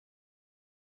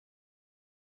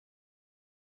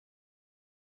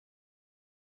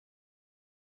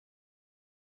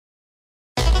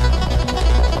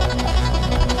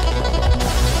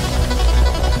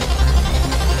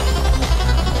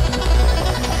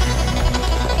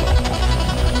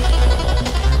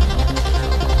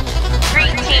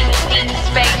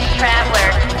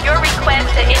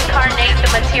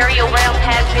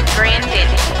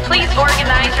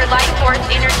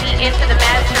into the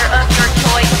master of your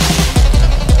choice.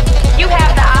 You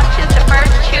have the option to first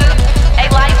choose a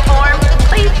life form.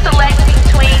 Please select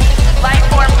between life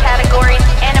form categories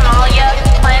Animalia,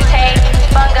 Plantae,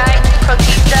 Fungi,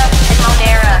 Protista, and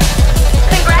Monera.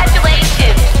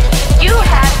 Congratulations! You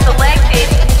have selected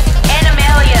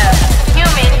Animalia,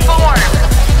 human form.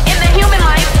 In the human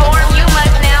life form, you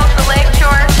must now select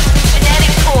your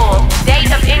genetic pool,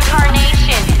 date of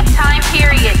incarnation, time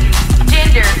period,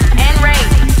 gender, and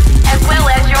race, as well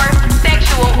as your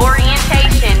sexual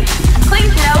orientation.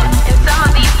 Please note, in some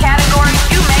of these categories,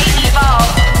 you may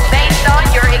evolve based on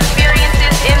your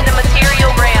experiences in the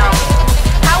material realm.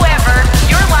 However,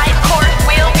 your life course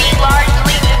will be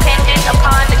largely dependent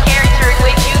upon the character in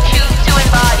which you choose to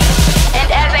embody. And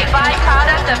as a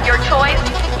byproduct of your choice,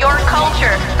 your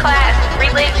culture, class,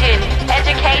 religion,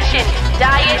 education,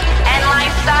 diet, and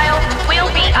lifestyle will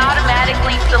be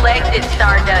automatically selected,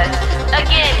 Stardust.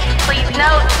 Again, please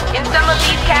note, in some of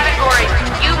these categories,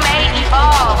 you may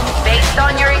evolve based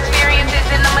on your experiences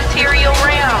in the material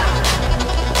realm.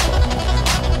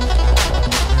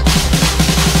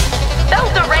 Though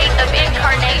the rate of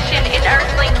incarnation in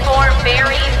earthling form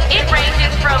varies, it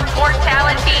ranges from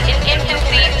mortality in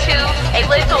infancy to a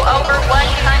little over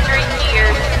 100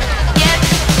 years. Yes,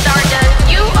 Stardust,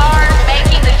 you are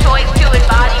making the choice to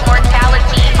embody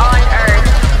mortality on Earth.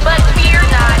 But fear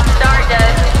not,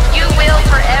 Stardust, you will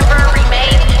forever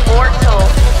remain immortal.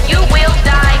 You will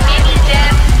die many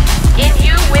deaths, and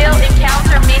you will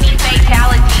encounter many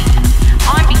fatalities.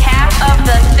 On behalf of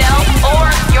the self or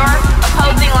your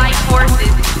opposing life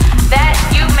forces that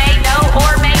you may know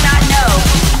or may not know.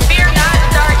 Fear not,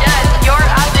 Stardust, your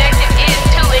objective is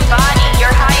to embody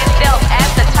your highest self at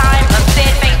the time of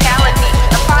said fatality.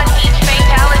 Upon each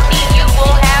fatality, you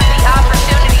will have the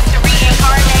opportunity to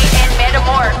reincarnate and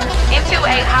metamorph into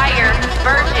a higher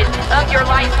version of your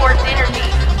life force energy,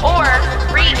 or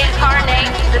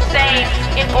reincarnate the same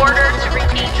in order to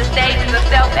repeat the stages of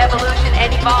self-evolution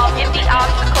and evolve in the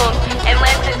obstacles and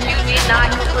lessons you did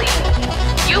not complete.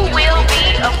 You will be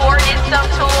afforded some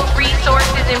tools,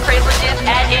 resources, and privileges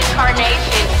at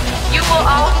incarnation. You will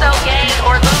also gain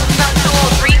or lose some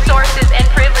tools, resources, and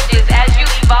privileges as you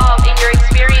evolve in your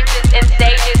experiences and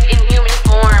stages in human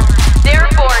form.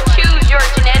 Therefore, choose your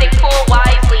genetic pool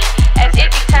wisely, as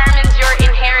it determines your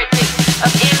inheritance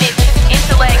of image,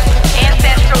 intellect,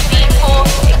 ancestral deep pool,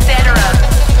 etc.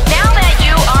 Now that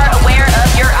you are aware of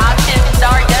your options,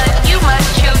 Stardust, you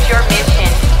must choose your mission.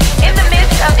 In the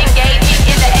midst of engaging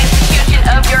in the execution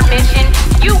of your mission,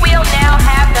 you will now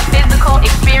have the physical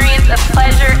experience of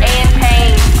pleasure and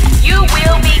pain. You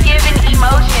will be given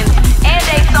emotions and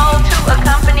a soul to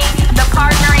accompany the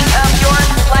partnering of your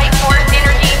life force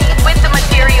energy with the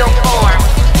material form.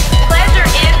 Pleasure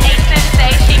is a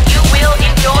sensation you will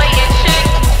enjoy and should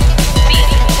seek.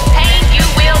 Pain you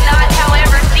will not,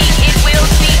 however, seek. It will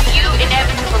seek you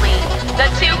inevitably. The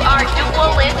two are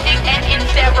dualistic and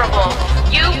inseparable.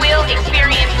 You will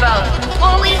experience both.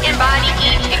 Fully embody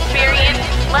each experience.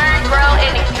 Learn, grow,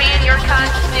 and expand your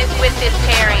consciousness with this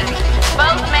pairing.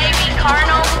 Both may be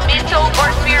carnal, mental, or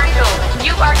spiritual.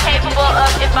 You are capable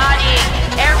of embodying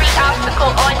every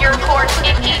obstacle on your course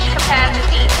in each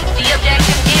capacity. The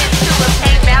objective is to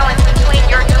obtain balance between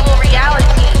your dual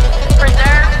realities.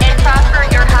 Preserve and prosper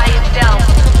your highest self.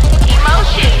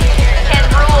 Emotion can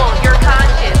rule your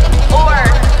conscience, or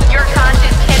your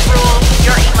conscience can rule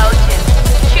your emotions.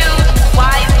 Choose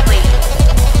wisely.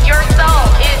 Your soul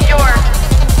is your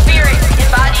spirit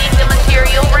embodying the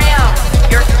material realm.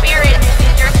 Your spirit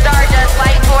is your stardust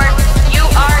life force. You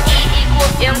are E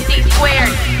equals MC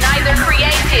squared, neither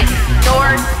created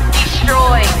nor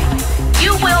destroyed.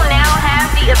 You will now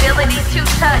have the ability to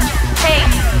touch,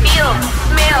 taste, feel,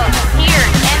 smell, hear,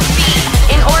 and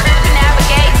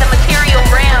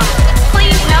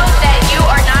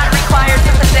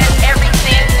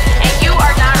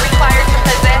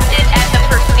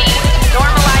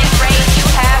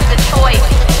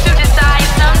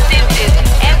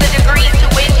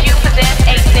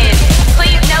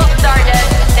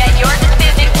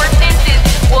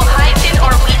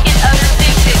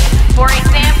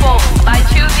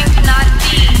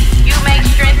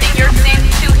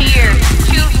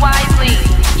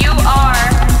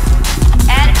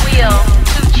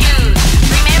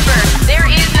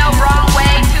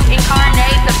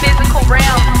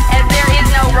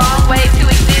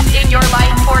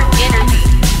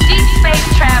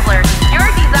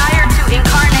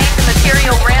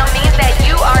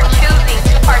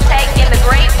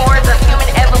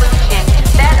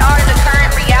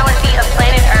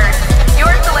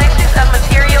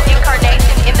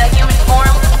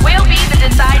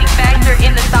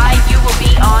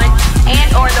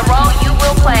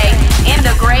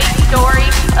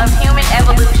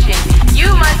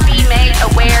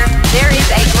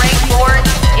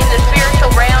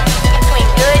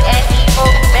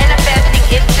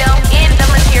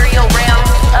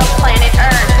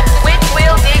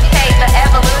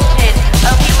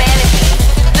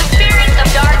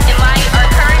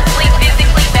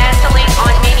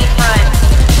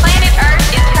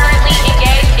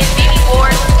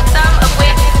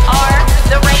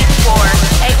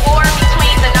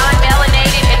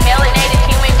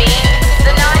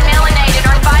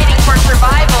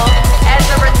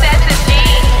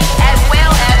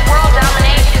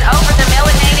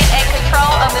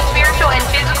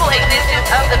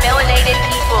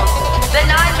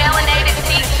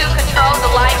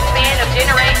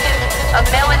of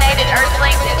melanated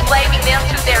earthlings, enslaving them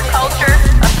to their culture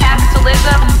of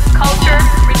capitalism, culture,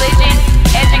 religion,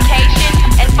 education,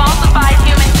 and falsified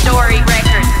human story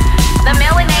records. The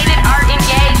melanated are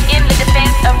engaged in the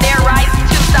defense of their rights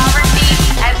to sovereignty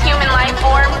as human life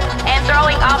forms and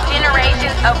throwing off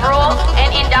generations of rule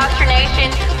and indoctrination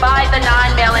by the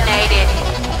non-melanated.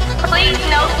 Please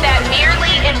note that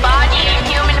merely embodying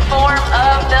human form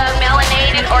of the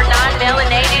melanated or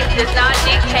non-melanated does not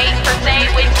dictate per se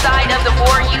which side of the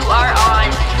war you are on.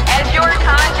 As your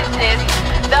consciousness,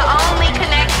 the only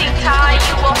connecting tie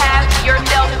you will have to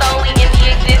yourself solely in the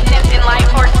existence in life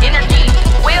force energy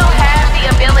will have the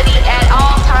ability at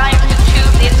all times to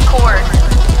choose its course.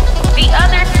 The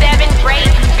other 7 great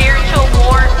spiritual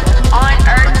wars on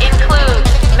Earth include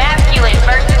masculine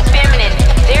versus feminine.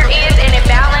 There is an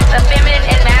imbalance of feminine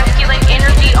and masculine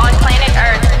energy on planet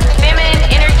Earth. Feminine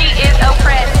energy is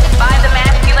oppressed by the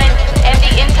masculine, and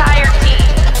the entirety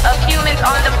of humans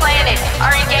on the planet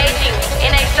are engaging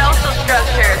in a social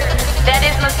structure that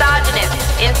is misogynist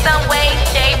in some way,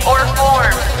 shape, or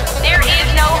form. There is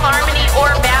no harmony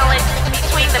or balance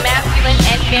between the masculine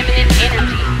and feminine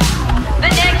energy.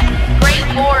 The next great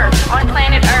war on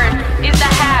planet Earth is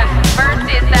the haves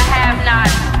versus the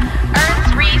have-nots.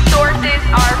 Earth's resources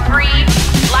are free,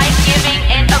 life-giving,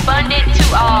 and abundant to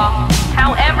all.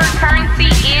 However, currency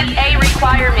is a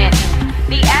requirement.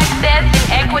 The access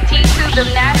and equity to the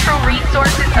natural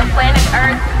resources of planet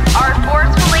Earth are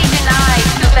forcefully denied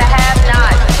to the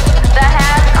have-nots. The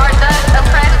haves are thus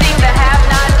oppressing the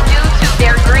have-nots due to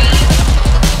their greed.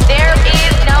 There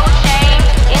is no shame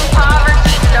in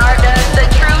poverty, Stardust. The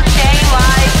true shame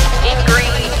lies in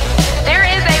greed. There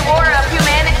is a war of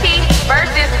humanity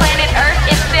versus planet Earth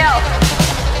itself.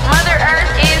 Mother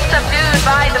Earth is subdued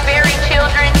by the very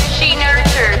children she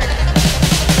nurtures.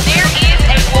 There is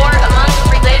a war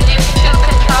amongst religions to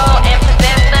control and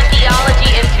possess the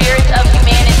theology and spirits of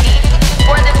humanity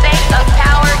for the sake of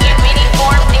power in many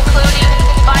forms, including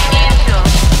financial.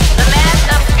 The mass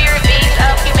of spirit beings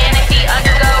of humanity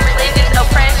undergo religious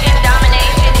oppression,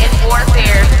 domination, and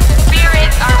warfare.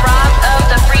 Spirits are robbed of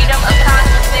the freedom of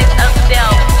consciousness of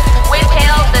self,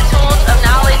 withheld the tools of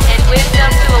knowledge and wisdom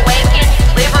to awaken,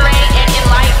 liberate, and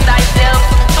enlighten thyself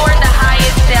toward the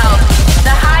highest self.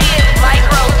 The highest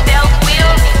micro self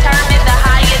will determine the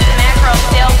highest macro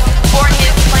self for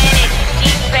his planet,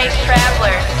 Deep Space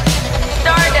Traveler.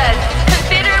 Stardust,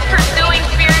 consider pursuing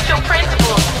spiritual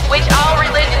principles which all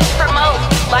religions promote,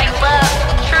 like love,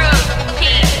 truth,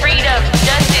 peace, freedom,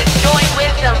 justice, joy,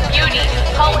 wisdom, beauty,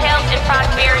 whole health, and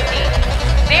prosperity.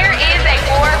 There is a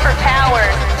war for power.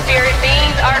 Spirit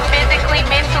beings are physically,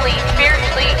 mentally,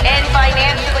 spiritually, and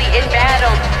financially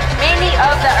embattled. Many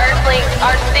of the Earthlings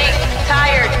are sick,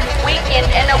 tired,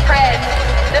 weakened, and oppressed.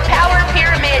 The power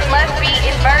pyramid must be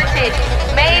inverted.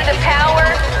 May the power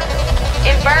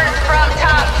invert from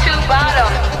top to bottom.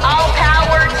 All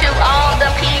power to all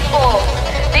the people.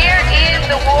 There is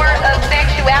the war of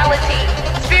sexuality.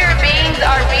 Spirit beings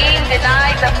are being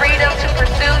denied the freedom to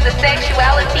pursue the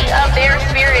sexuality of their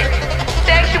spirit.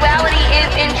 Sexuality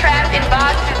is entrapped in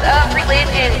boxes of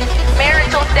religion,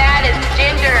 marital status,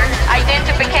 gender,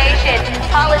 identification,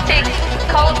 politics,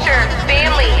 culture,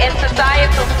 family, and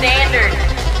societal standards.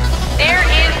 There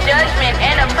is judgment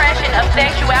and oppression of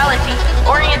sexuality,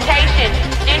 orientation,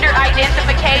 gender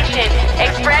identification,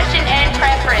 expression, and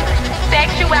preference.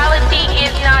 Sexuality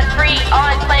is not free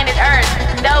on planet Earth,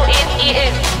 though it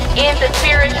is in the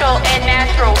spiritual and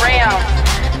natural realm.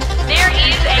 There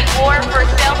is a war for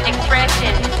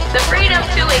self-expression. The freedom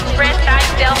to express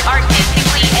thyself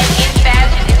artistically and in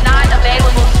fashion is not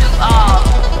available to all.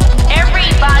 Every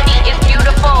body is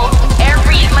beautiful.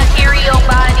 Every material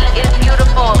body is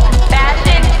beautiful.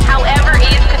 Fashion, however,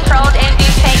 is controlled and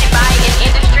dictated by an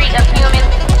industry of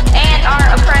humans and are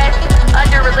oppressed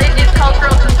under religious,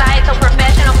 cultural, societal,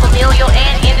 professional, familial,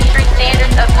 and industry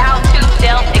standards of how to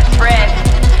self-express.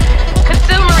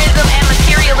 Consumerism and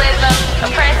materialism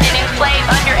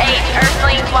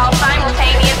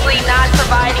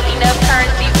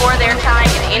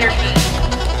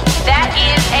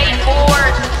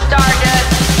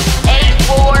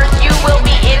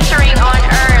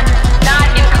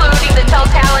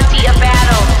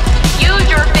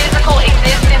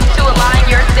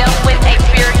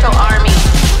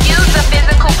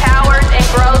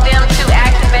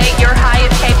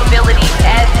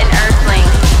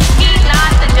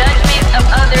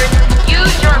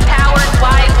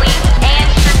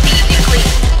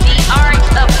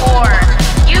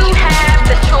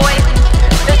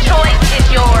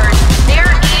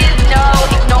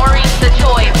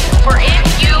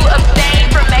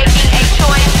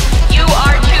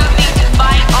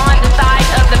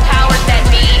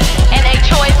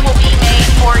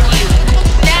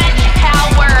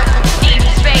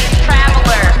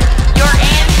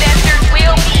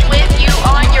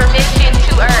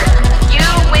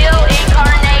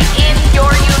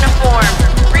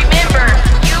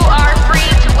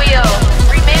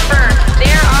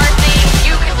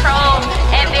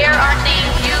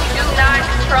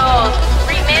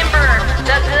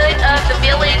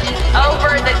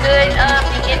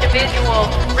individual.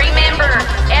 Remember,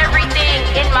 everything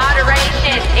in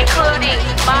moderation, including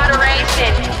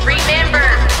moderation. Remember,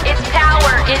 it's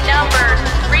power in numbers.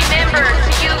 Remember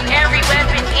to use every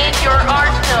weapon in your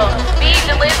arsenal. Be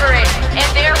deliberate and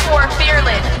therefore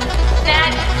fearless.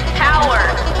 Snatch power.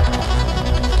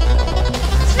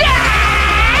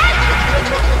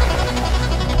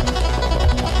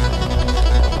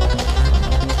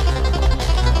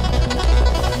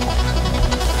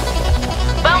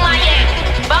 BOMAYE,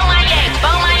 BOMAYE,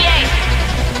 BOMAYE.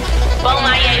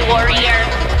 BOMAYE warrior.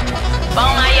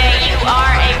 BOMAYE, you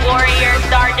are a warrior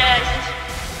stardust.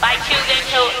 By choosing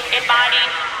to embody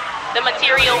the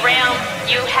material realm,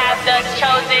 you have thus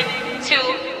chosen to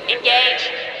engage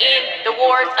in the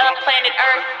wars of planet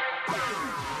Earth.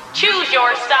 Choose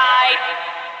your side.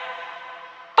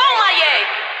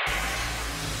 BOMAYE!